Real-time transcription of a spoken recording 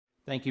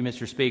Thank you,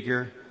 Mr.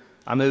 Speaker.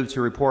 I move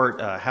to report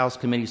House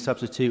Committee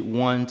Substitute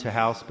 1 to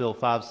House Bill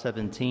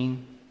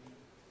 517.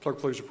 Clerk,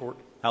 please report.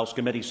 House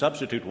Committee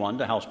Substitute 1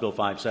 to House Bill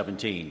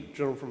 517.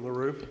 Gentleman from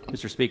LaRue.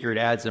 Mr. Speaker, it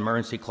adds an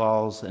emergency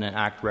clause and an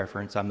act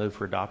reference. I move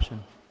for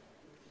adoption.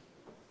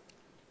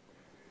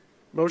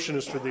 Motion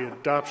is for the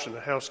adoption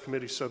of House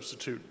Committee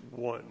Substitute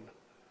 1.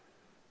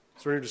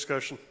 Is there any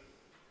discussion?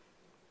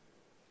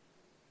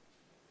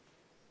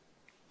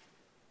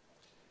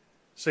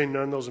 Seeing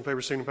none, those in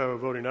favor signify by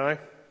voting aye.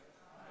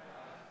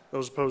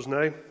 Those opposed,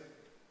 nay.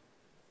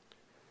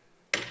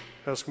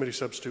 House Committee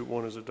Substitute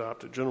 1 is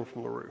adopted. Gentleman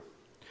from LaRue.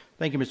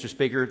 Thank you, Mr.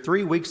 Speaker.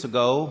 3 weeks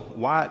ago,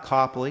 Wyatt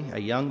Copley, a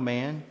young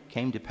man,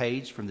 came to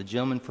Page from the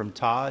gentleman from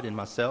Todd and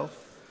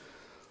myself.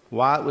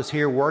 Wyatt was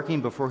here working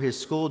before his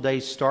school day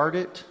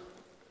started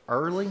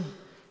early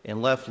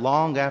and left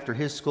long after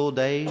his school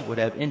day would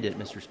have ended,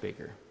 Mr.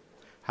 Speaker.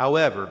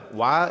 However,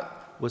 Wyatt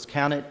was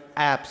counted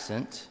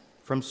absent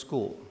from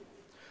school.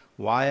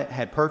 Wyatt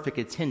had perfect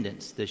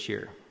attendance this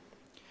year.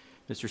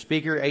 Mr.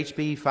 Speaker,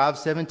 HB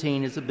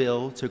 517 is a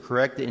bill to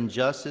correct the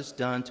injustice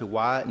done to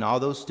Wyatt and all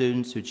those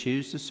students who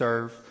choose to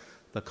serve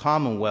the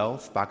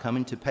Commonwealth by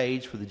coming to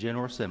Page for the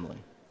General Assembly.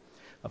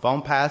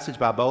 Upon passage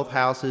by both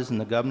houses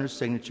and the governor's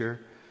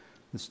signature,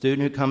 the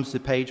student who comes to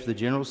Page for the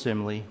General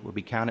Assembly will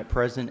be counted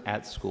present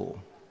at school.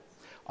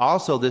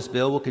 Also, this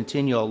bill will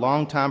continue a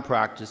long-time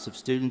practice of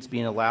students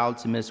being allowed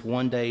to miss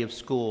 1 day of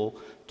school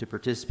to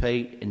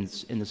participate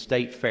in the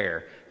state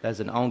fair. That is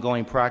an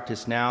ongoing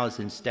practice now. It's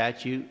in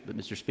statute, but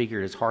Mr.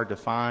 Speaker, it is hard to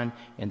find,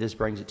 and this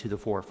brings it to the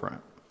forefront.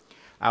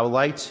 I would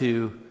like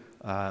to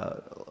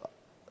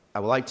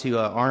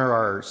honor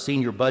our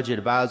senior budget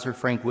advisor,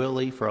 Frank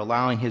Whitley, for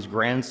allowing his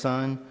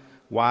grandson,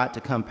 Wyatt,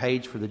 to come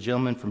Page for the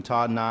gentleman from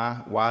Todd and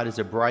I. Wyatt is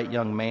a bright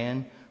young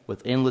man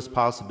with endless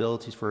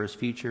possibilities for his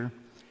future.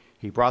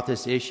 He brought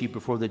this issue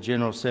before the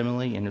General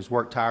Assembly and has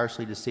worked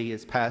tirelessly to see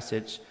its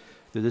passage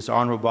through this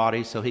honorable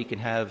body so he can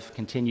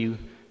continue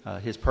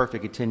his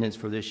perfect attendance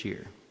for this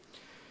year.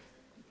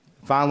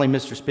 Finally,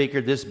 Mr.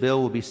 Speaker, this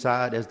bill will be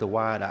cited as the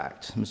Wyatt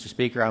Act. Mr.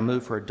 Speaker, I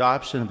move for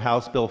adoption of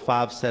House Bill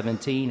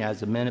 517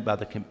 as amended by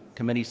the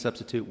Committee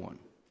Substitute 1.